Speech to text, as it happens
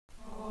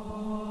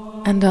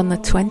And on the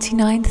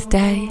 29th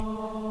day,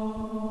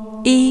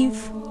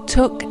 Eve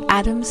took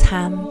Adam's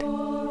hand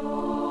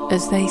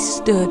as they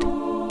stood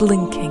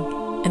blinking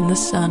in the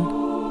sun.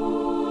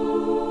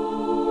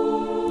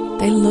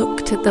 They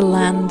looked at the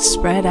land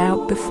spread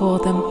out before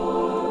them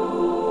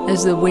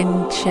as the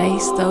wind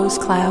chased those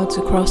clouds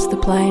across the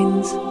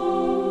plains.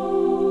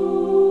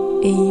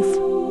 Eve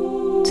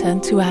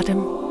turned to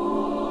Adam,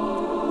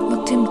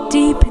 looked him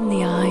deep in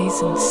the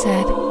eyes and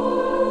said,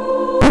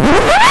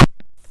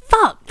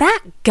 "Fuck,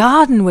 that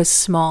garden was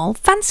small.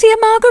 Fancy a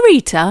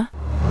margarita?"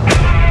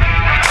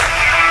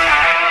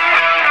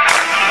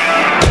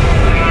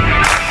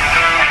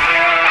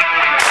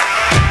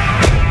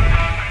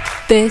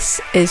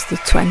 This is the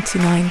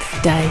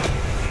 29th day.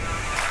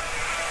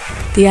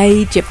 The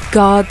age of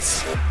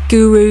gods,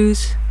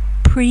 gurus,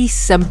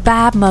 priests and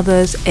bad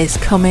mothers is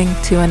coming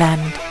to an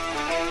end.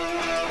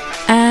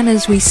 And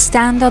as we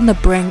stand on the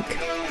brink,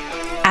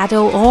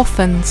 adult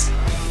orphans,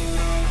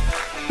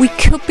 we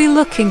could be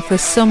looking for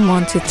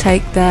someone to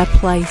take their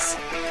place.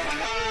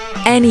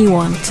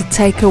 Anyone to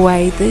take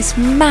away this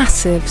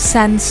massive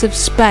sense of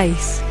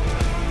space.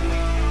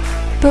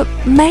 But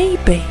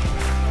maybe,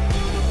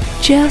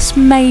 just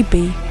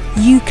maybe,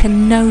 you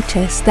can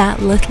notice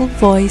that little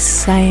voice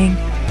saying,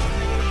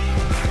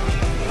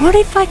 "What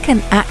if I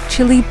can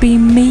actually be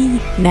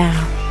me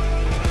now?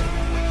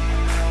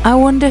 I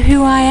wonder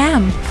who I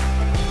am.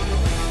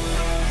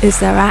 Is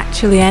there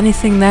actually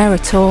anything there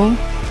at all?"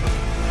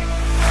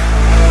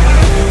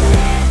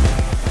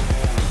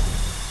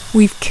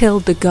 We've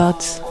killed the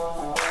gods.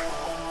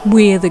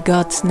 We're the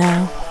gods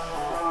now.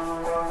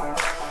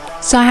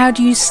 So how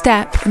do you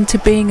step into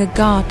being a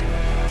god?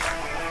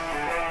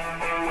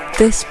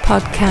 This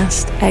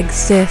podcast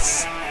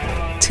exists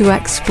to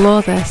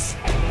explore this.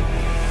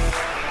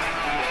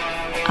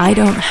 I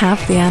don't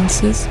have the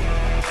answers.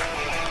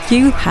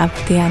 You have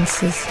the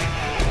answers.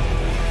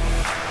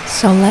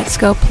 So let's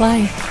go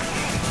play.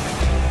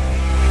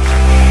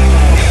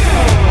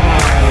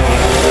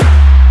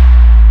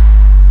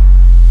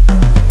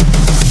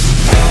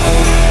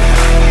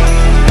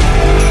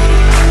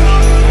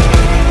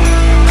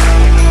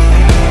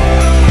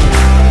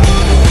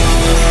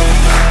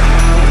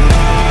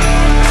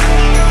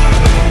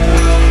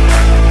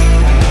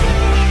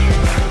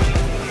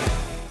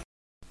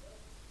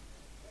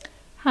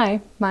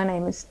 Hi, my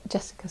name is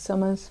Jessica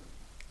Summers.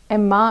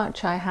 In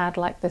March I had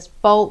this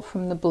bolt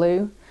from the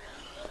blue,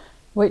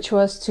 which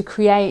was to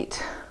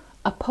create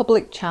a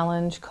public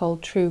challenge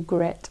called True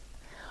Grit,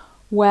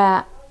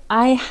 where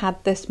I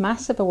had this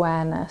massive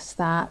awareness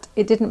that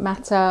it didn't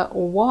matter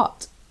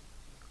what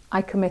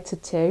I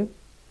committed to,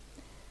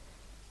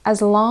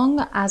 as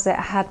long as it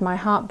had my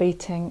heart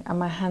beating and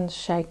my hands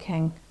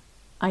shaking,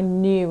 I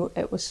knew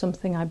it was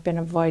something I'd been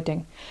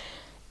avoiding.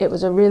 It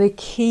was a really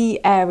key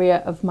area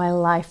of my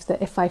life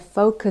that if I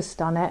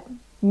focused on it,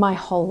 my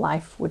whole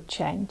life would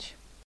change.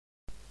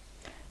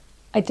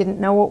 I didn't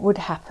know what would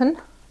happen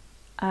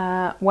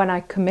when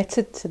I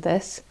committed to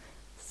this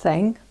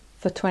thing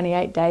for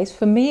 28 days.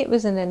 For me, it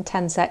was an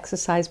intense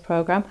exercise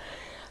program,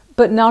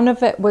 but none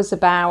of it was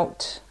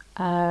about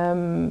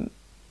coming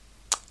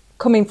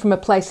from a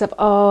place of,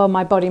 oh,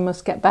 my body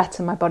must get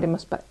better, my body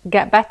must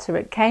get better.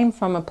 It came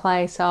from a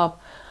place of,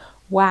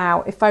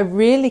 wow, if I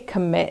really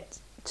commit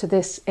to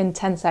this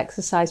intense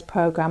exercise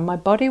program, my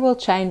body will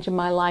change and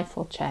my life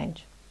will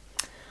change.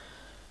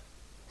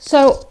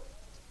 So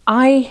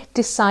I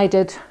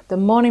decided the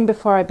morning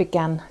before I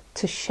began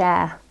to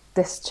share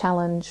this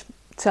challenge,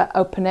 to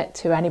open it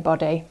to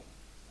anybody.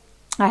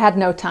 I had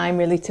no time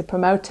really to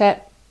promote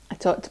it. I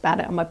talked about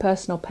it on my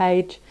personal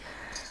page.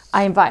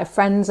 I invited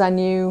friends I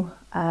knew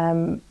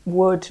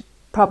would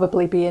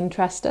probably be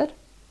interested.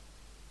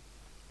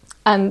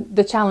 And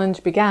the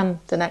challenge began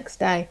the next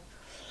day.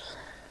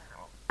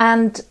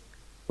 And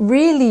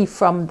really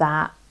from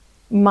that,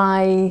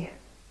 my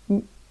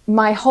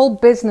whole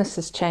business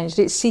has changed.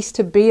 It's ceased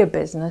to be a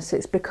business.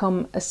 It's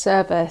become a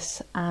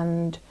service.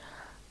 And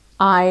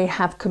I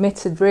have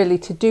committed really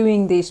to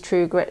doing these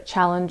True Grit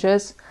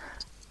challenges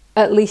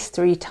at least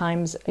 3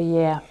 times a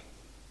year.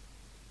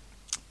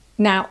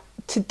 Now,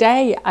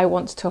 today I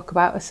want to talk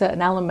about a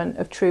certain element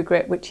of True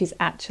Grit, which is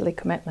actually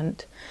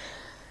commitment.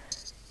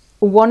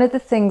 One of the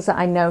things that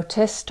I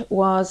noticed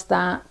was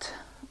that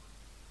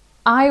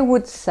I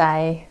would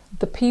say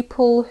the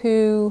people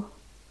who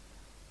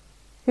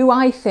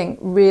I think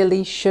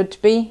really should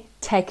be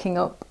taking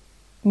up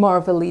more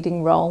of a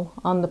leading role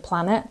on the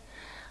planet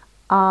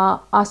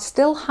are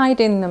still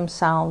hiding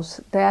themselves.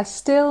 They are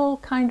still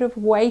kind of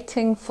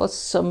waiting for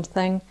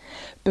something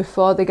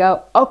before they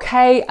go,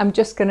 okay, I'm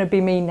just going to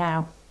be me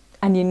now.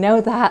 And you know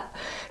that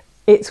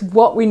it's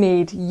what we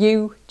need,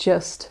 you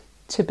just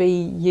to be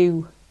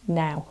you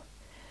now.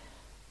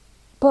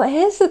 But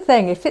here's the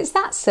thing, if it's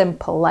that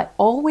simple,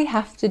 all we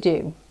have to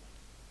do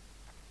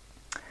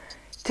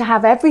to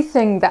have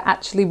everything that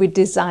actually we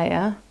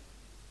desire,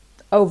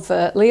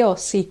 overtly or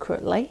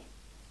secretly,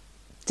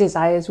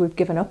 desires we've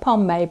given up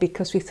on maybe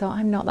because we thought,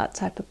 I'm not that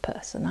type of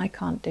person, I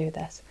can't do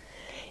this.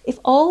 If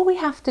all we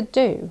have to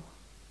do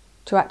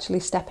to actually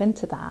step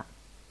into that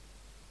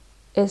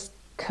is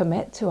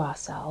commit to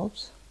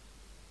ourselves.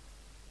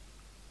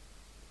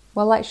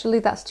 Well, actually,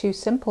 that's too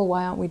simple.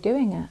 Why aren't we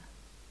doing it?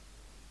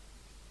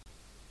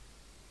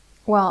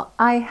 Well,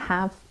 I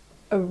have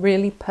a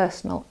really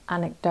personal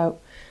anecdote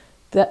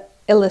that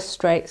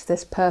illustrates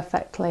this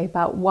perfectly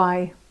about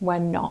why we're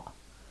not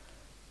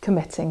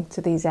committing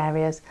to these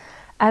areas,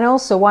 and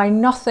also why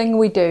nothing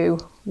we do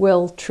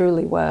will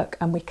truly work,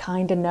 and we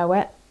kind of know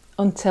it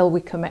until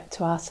we commit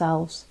to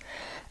ourselves,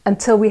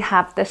 until we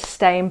have this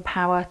staying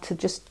power to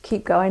just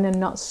keep going and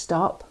not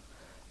stop,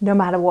 no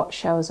matter what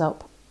shows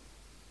up.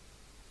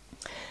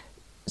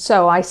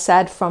 So I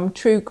said, from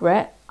True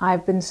Grit,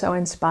 I've been so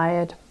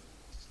inspired.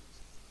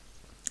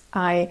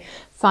 I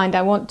find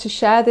I want to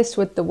share this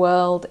with the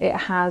world. It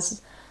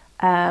has,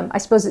 I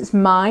suppose it's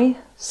my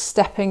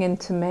stepping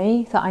into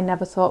me that I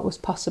never thought was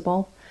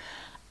possible.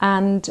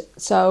 And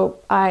so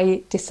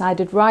I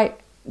decided, right,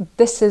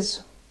 this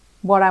is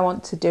what I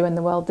want to do in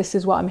the world. This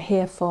is what I'm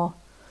here for.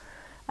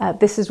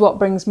 This is what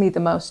brings me the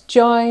most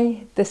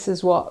joy. This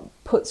is what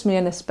puts me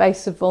in a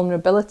space of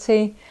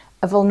vulnerability.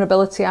 A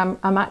vulnerability I'm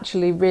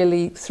actually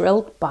really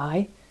thrilled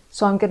by.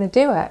 So I'm going to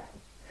do it.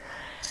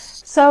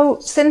 So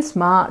since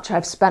March,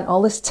 I've spent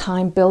all this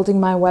time building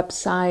my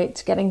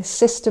website, getting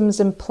systems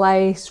in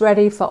place,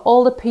 ready for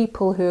all the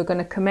people who are going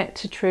to commit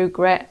to True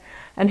Grit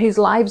and whose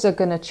lives are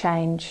going to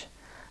change.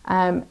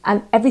 And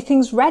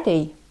everything's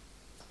ready.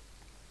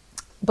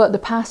 But the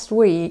past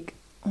week,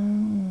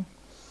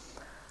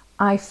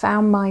 I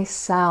found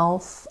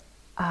myself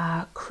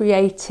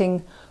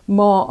creating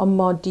more and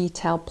more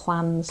detailed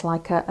plans,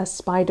 like a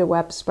spider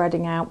web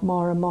spreading out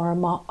more and more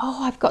and more.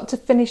 Oh, I've got to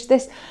finish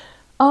this.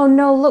 Oh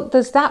no, look,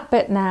 there's that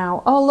bit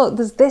now. Oh, look,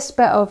 there's this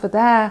bit over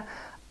there.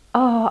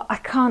 Oh, I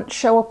can't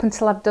show up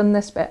until I've done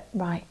this bit.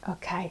 Right,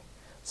 okay.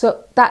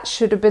 So that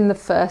should have been the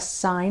first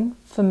sign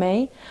for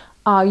me.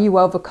 Are you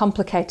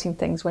overcomplicating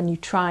things when you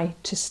try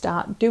to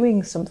start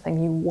doing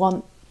something you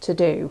want to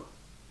do?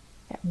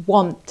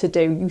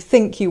 You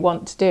think you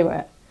want to do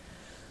it.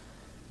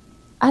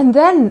 And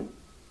then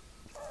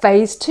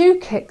phase 2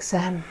 kicks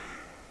in.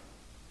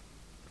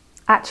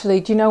 Actually,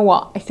 do you know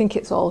what? I think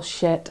it's all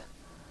shit.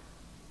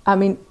 I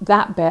mean,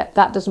 that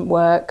doesn't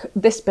work.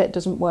 This bit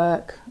doesn't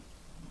work.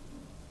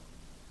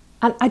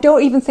 And I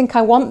don't even think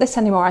I want this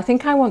anymore. I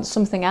think I want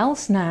something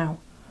else now.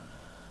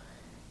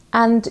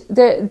 And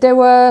there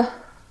were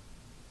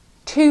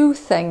 2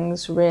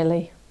 things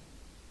really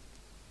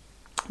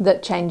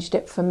that changed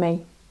it for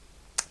me.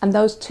 And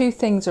those 2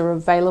 things are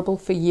available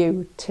for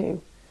you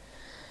too.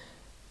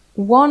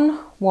 One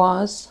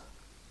was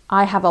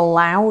I have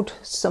allowed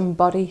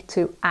somebody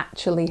to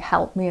actually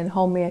help me and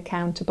hold me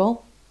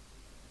accountable.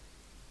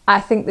 I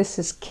think this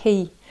is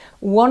key.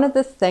 One of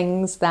the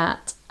things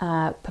that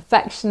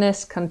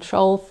perfectionists,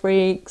 control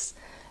freaks,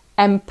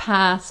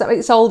 empaths,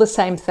 it's all the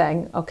same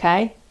thing,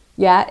 okay?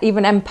 Yeah,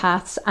 even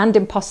empaths and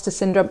imposter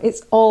syndrome,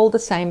 it's all the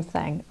same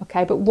thing,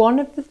 okay? But one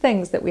of the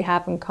things that we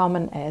have in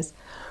common is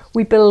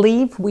we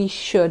believe we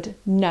should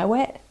know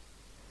it.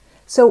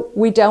 So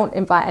we don't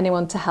invite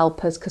anyone to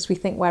help us because we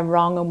think we're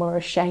wrong and we're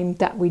ashamed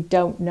that we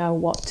don't know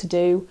what to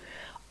do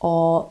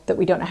or that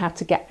we don't know how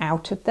to get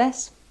out of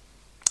this.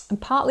 And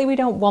partly we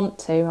don't want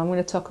to. I'm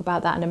going to talk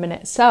about that in a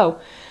minute.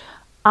 So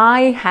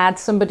I had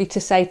somebody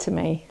to say to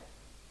me,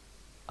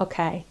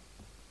 okay,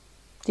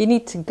 you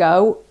need to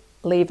go,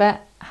 leave it,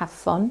 have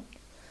fun.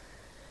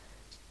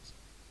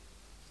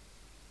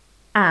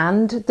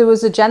 And there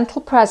was a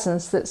gentle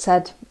presence that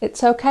said,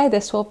 it's okay,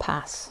 this will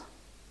pass.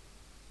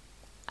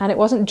 And it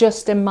wasn't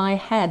just in my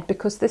head,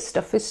 because this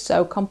stuff is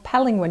so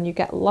compelling when you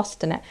get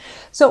lost in it.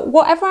 So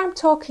whatever I'm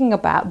talking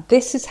about,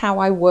 this is how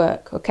I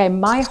work, okay?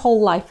 My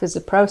whole life is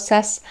a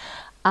process.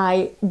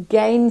 I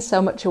gain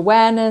so much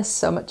awareness,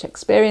 so much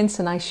experience,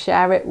 and I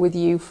share it with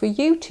you for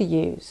you to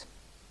use.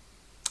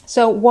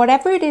 So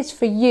whatever it is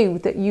for you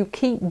that you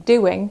keep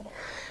doing,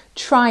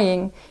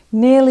 trying,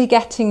 nearly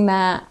getting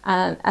there,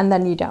 and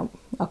then you don't,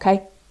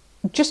 okay?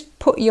 Just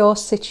put your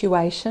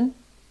situation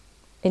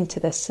into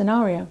this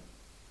scenario.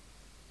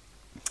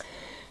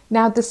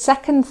 Now, the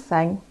second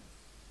thing,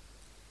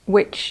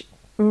 which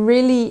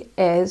really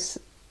is,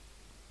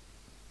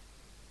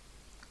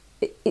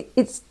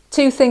 it's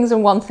 2 things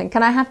and 1 thing.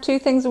 Can I have 2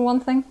 things and 1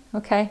 thing?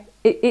 Okay.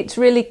 It's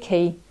really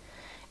key.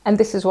 And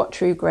this is what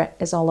True Grit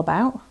is all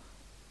about.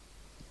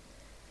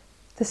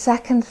 The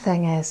second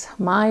thing is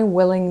my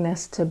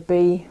willingness to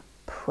be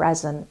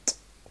present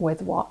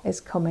with what is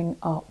coming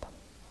up.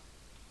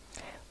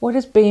 What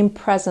does being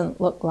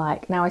present look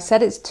like? Now, I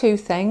said it's 2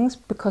 things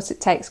because it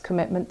takes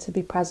commitment to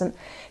be present.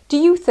 Do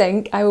you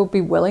think I will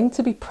be willing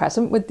to be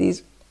present with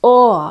these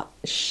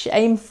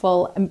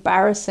shameful,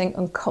 embarrassing,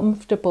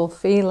 uncomfortable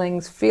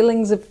feelings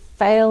of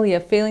failure,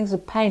 feelings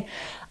of pain?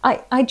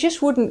 I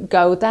just wouldn't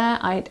go there.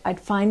 I'd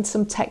find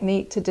some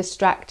technique to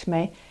distract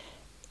me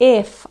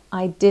if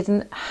I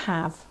didn't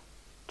have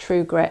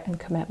true grit and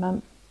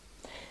commitment.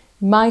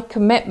 My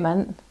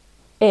commitment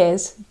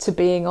is to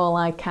being all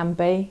I can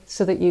be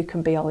so that you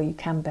can be all you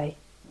can be.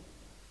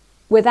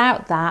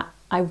 Without that,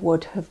 I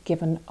would have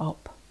given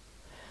up.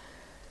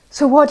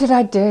 So what did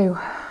I do?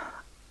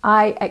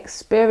 I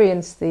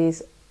experience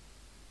these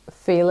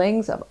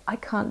feelings of, I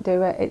can't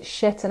do it, it's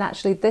shit, and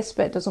actually this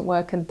bit doesn't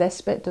work and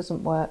this bit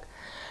doesn't work.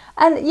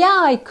 And yeah,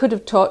 I could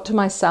have talked to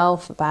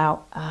myself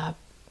about, I'm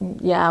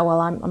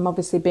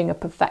obviously being a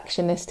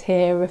perfectionist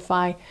here. If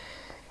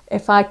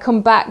I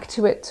come back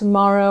to it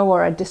tomorrow,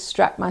 or I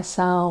distract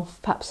myself,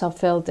 perhaps I'll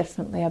feel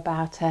differently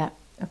about it.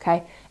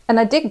 Okay. And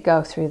I did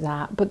go through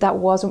that, but that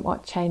wasn't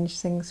what changed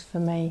things for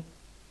me.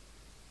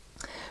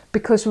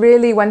 Because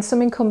really, when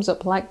something comes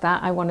up like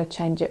that, I want to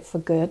change it for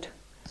good.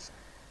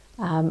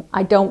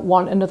 I don't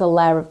want another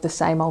layer of the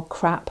same old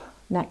crap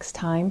next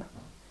time.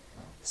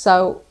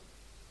 So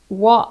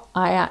what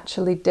I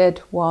actually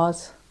did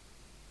was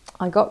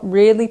I got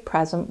really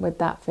present with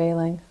that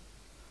feeling.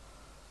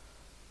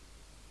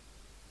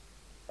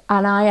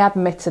 And I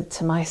admitted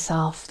to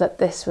myself that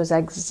this was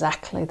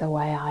exactly the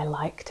way I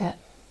liked it.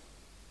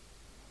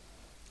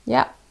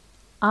 Yeah,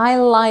 I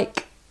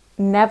like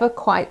never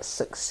quite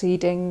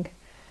succeeding,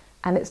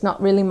 and it's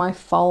not really my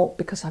fault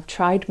because I've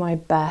tried my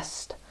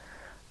best.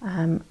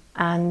 And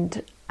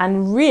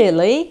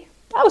really,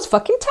 I was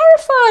fucking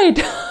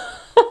terrified.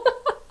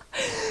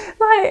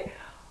 Like,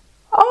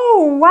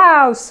 oh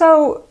wow,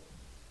 so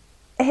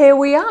here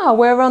we are,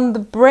 we're on the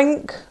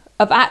brink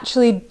of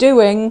actually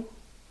doing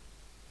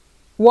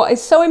what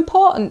is so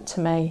important to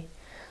me,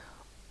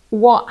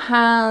 what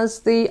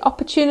has the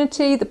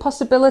opportunity, the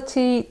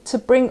possibility to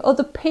bring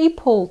other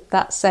people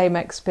that same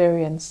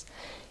experience.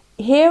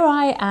 Here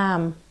I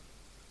am,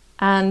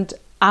 and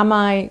am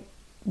I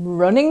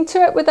running to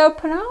it with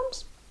open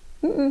arms?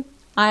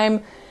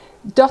 I'm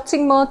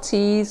crossing more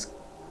T's,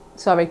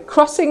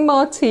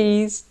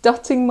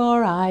 dotting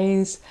more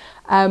I's,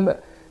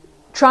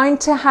 trying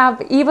to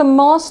have even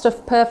more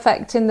stuff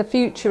perfect in the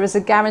future as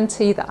a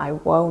guarantee that I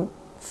won't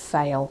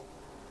fail.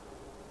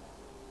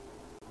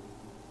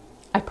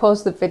 I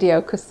paused the video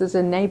because there's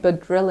a neighbour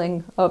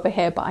drilling over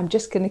here, but I'm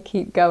just going to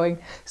keep going.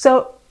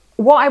 So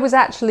what I was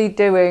actually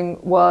doing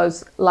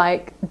was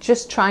like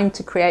just trying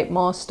to create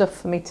more stuff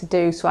for me to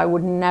do so I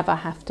would never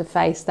have to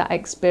face that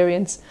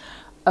experience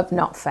of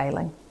not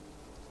failing.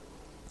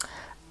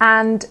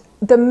 And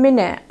the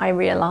minute I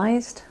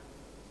realised,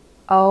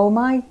 oh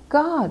my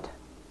God,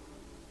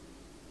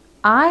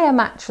 I am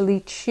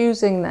actually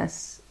choosing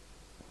this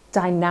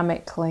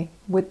dynamically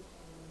with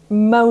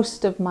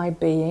most of my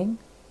being.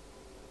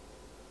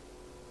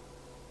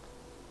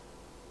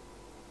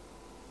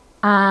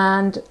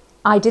 And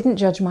I didn't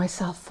judge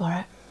myself for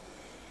it.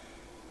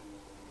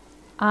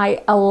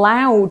 I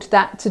allowed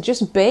that to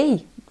just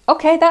be.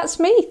 Okay, that's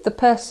me, the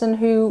person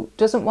who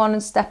doesn't want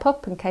to step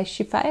up in case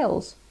she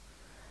fails.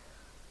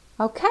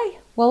 Okay,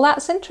 well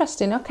that's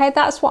interesting. Okay,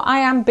 that's what I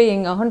am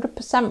being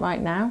 100%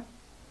 right now.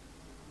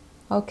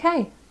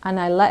 Okay,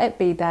 and I let it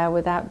be there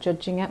without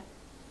judging it.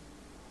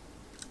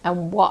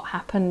 And what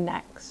happened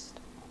next?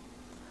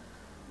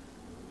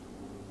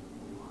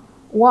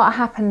 What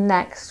happened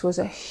next was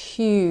a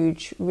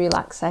huge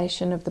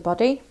relaxation of the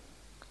body,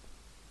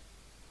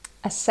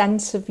 a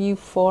sense of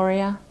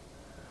euphoria,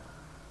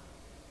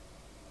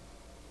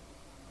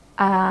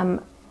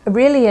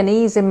 really an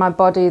ease in my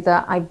body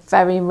that I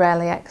very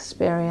rarely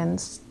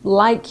experience.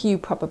 Like you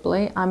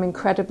probably, I'm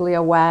incredibly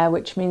aware,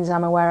 which means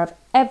I'm aware of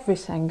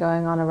everything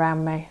going on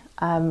around me.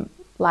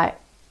 Like,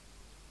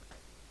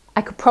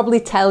 I could probably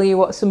tell you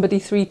what somebody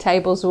 3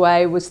 tables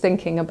away was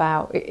thinking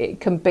about.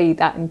 It can be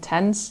that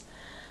intense.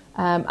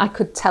 I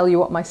could tell you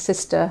what my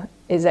sister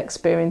is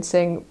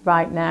experiencing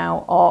right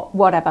now or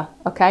whatever,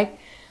 okay?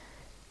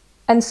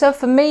 And so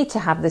for me to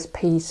have this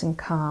peace and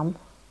calm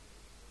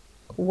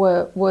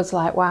was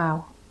like,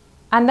 wow.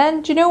 And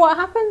then, do you know what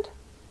happened?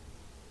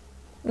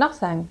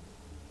 Nothing.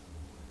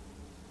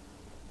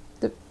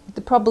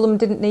 The problem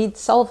didn't need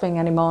solving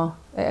anymore.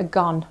 It had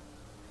gone.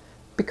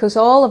 Because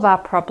all of our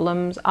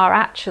problems are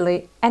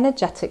actually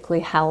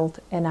energetically held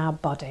in our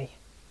body.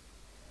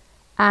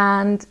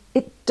 And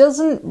it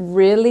doesn't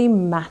really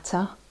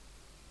matter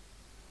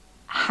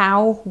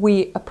how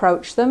we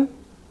approach them.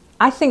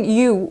 I think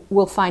you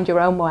will find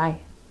your own way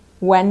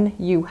when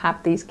you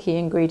have these key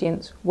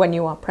ingredients, when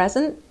you are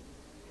present,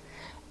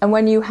 and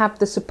when you have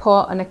the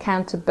support and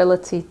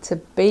accountability to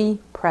be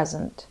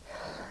present.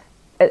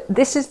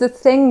 This is the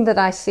thing that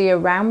I see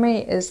around me,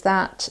 is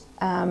that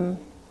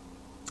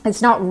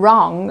it's not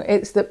wrong,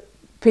 it's that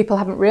people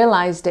haven't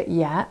realised it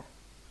yet.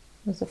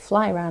 There's a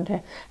fly around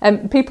here.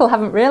 People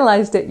haven't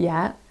realised it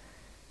yet,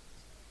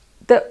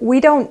 that we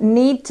don't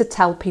need to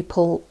tell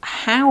people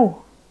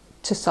how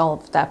to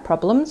solve their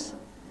problems.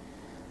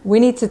 We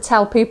need to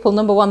tell people,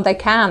 number one, they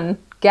can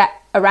get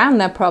around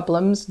their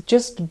problems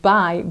just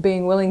by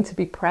being willing to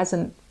be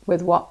present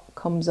with what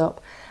comes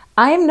up.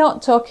 I'm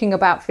not talking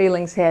about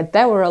feelings here.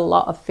 There were a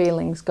lot of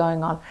feelings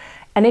going on.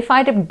 And if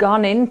I'd have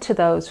gone into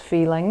those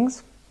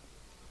feelings,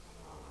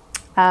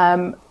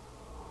 one,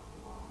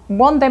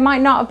 they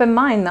might not have been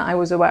mine that I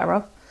was aware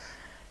of.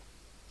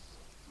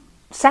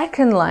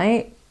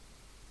 Secondly,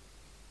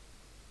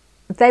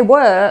 they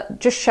were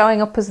just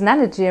showing up as an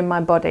energy in my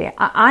body.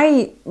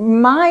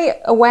 My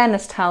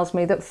awareness tells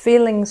me that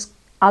feelings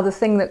are the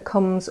thing that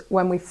comes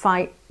when we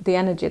fight the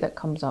energy that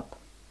comes up.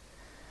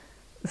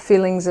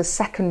 feelings are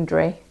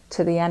secondary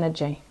to the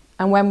energy.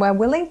 And when we're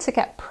willing to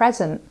get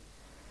present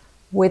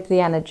with the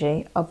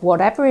energy of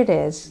whatever it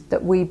is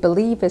that we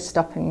believe is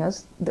stopping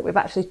us, that we've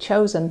actually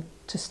chosen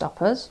to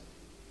stop us,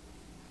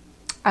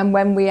 and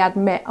when we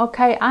admit,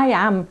 okay, I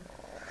am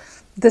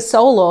the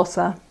sole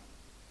author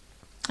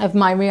of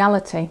my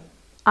reality,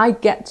 I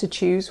get to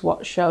choose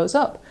what shows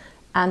up,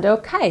 and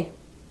okay,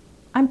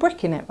 I'm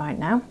bricking it right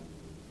now.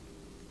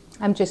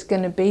 I'm just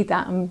going to be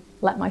that and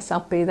let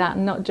myself be that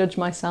and not judge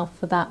myself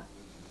for that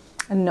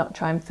and not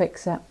try and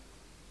fix it.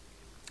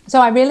 So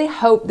I really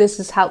hope this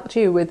has helped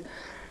you with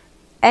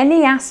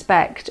any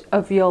aspect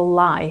of your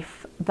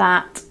life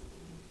that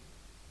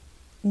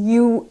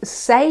you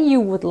say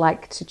you would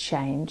like to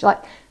change.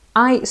 Like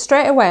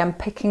straight away I'm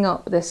picking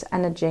up this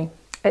energy.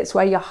 It's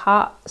where your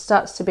heart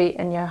starts to beat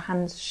and your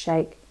hands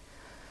shake.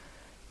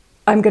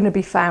 I'm going to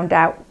be found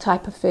out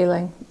type of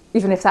feeling.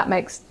 Even if that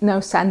makes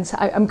no sense,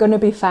 I'm going to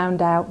be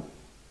found out.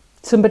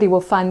 Somebody will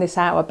find this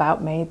out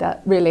about me,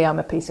 that really I'm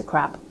a piece of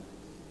crap.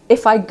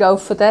 If I go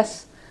for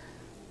this,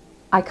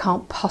 I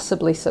can't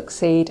possibly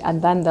succeed,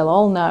 and then they'll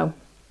all know.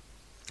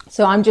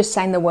 So I'm just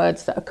saying the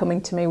words that are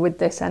coming to me with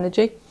this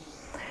energy.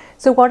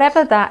 So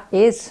whatever that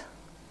is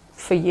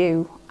for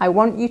you, I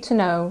want you to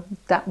know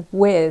that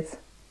with,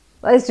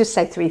 let's just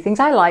say 3 things.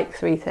 I like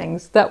 3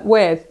 things. That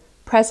with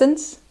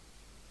presence,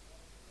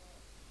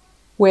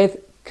 with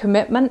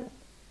commitment,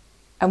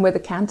 and with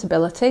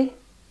accountability,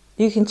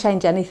 you can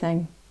change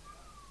anything.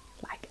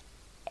 Like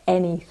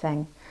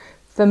anything.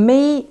 For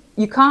me,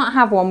 you can't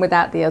have one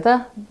without the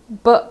other,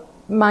 but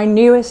my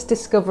newest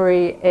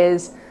discovery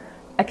is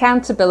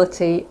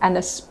accountability and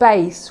a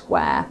space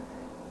where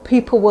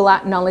people will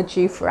acknowledge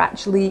you for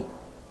actually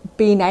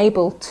being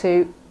able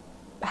to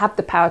have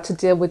the power to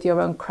deal with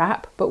your own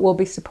crap, but will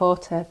be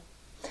supportive.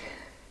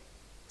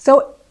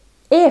 So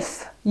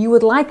if you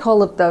would like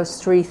all of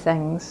those 3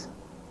 things,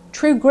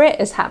 True Grit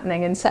is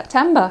happening in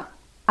September.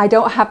 I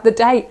don't have the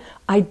date.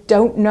 I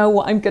don't know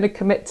what I'm going to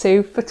commit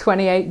to for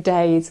 28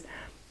 days.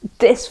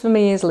 This for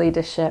me is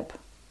leadership.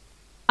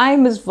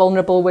 I'm as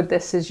vulnerable with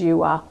this as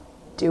you are.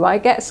 Do I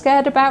get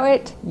scared about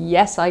it?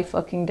 Yes, I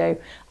fucking do.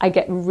 I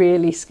get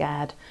really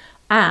scared.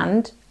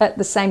 And at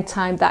the same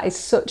time, that is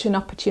such an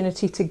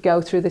opportunity to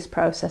go through this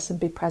process and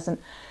be present.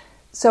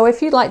 So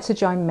if you'd like to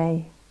join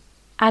me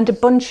and a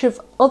bunch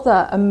of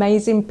other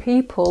amazing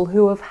people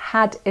who have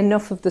had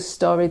enough of the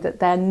story that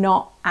they're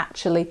not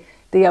actually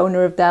the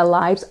owner of their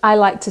lives. I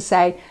like to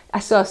say, I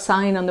saw a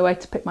sign on the way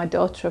to pick my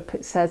daughter up.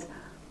 It says,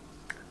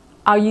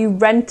 "Are you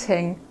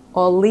renting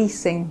or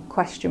leasing? ?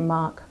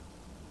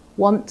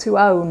 Want to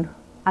own?"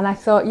 And I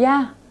thought,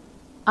 yeah,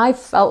 I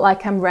felt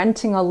like I'm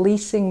renting or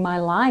leasing my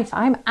life.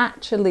 I'm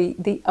actually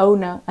the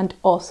owner and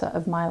author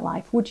of my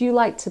life. Would you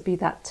like to be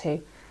that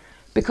too?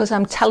 Because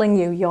I'm telling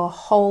you, your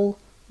whole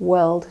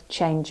world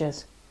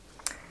changes.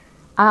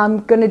 I'm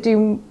going to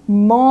do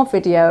more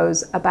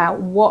videos about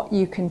what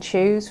you can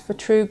choose for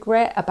True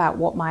Grit, about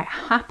what might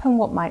happen,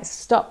 what might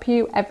stop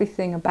you,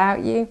 everything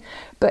about you.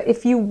 But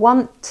if you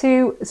want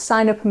to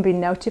sign up and be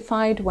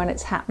notified when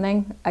it's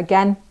happening,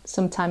 again,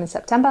 sometime in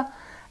September,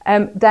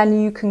 then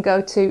you can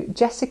go to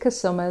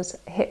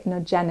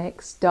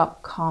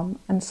jessicasummershypnogenics.com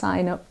and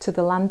sign up to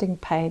the landing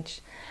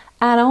page.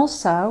 And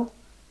also,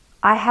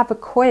 I have a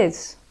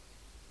quiz,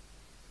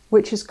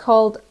 which is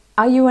called,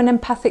 "Are you an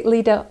empathic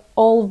leader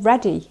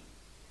already?"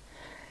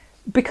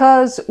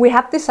 Because we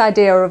have this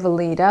idea of a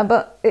leader,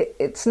 but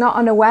it's not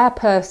an aware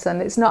person,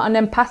 it's not an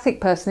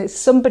empathic person, it's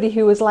somebody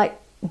who is like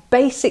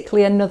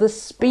basically another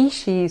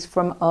species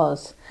from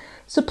us.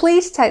 So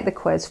please take the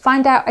quiz,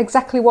 find out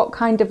exactly what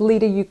kind of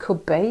leader you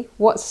could be,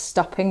 what's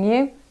stopping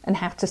you, and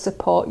how to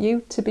support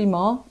you to be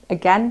more.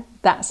 Again,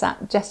 that's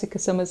at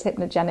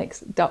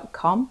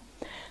jessicasummershypnogenics.com.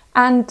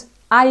 And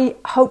I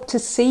hope to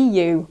see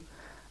you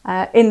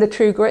in the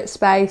True Grit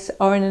space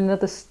or in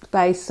another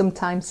space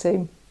sometime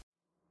soon.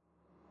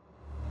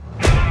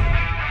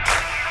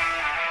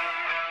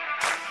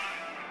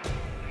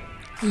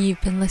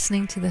 You've been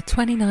listening to the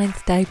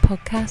 29th Day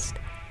podcast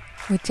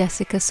with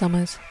Jessica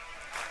Summers.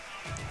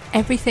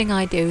 Everything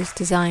I do is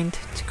designed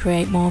to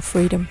create more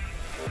freedom.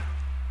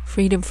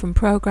 Freedom from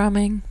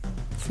programming,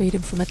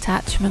 freedom from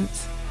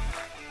attachments,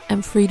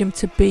 and freedom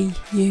to be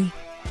you,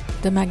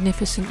 the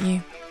magnificent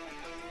you.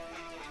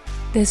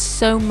 There's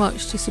so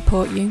much to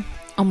support you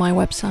on my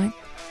website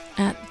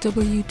at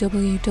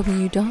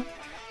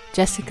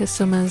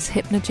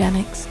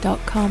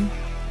www.jessicasummershypnogenics.com.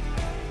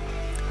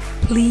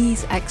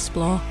 Please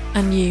explore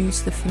and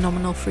use the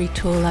phenomenal free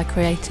tool I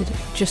created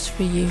just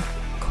for you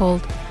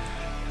called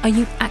 "Are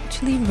You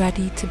Actually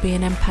Ready to Be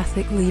an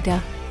Empathic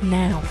Leader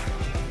Now?"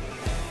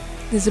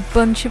 There's a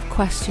bunch of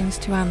questions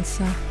to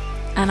answer,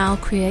 and I'll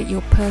create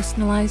your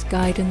personalised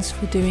guidance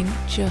for doing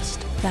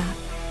just that,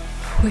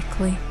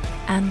 quickly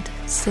and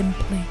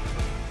simply.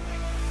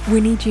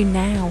 We need you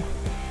now.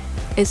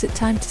 Is it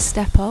time to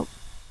step up?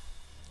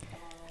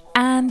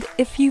 And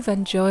if you've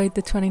enjoyed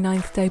the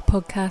 29th Day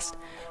podcast,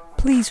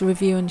 please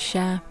review and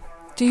share.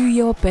 Do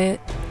your bit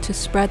to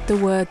spread the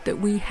word that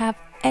we have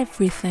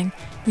everything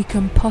we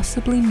can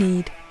possibly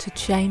need to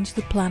change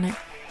the planet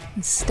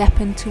and step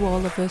into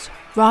all of us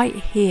right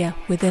here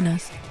within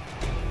us.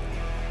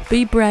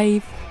 Be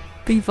brave,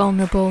 be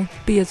vulnerable,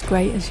 be as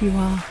great as you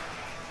are.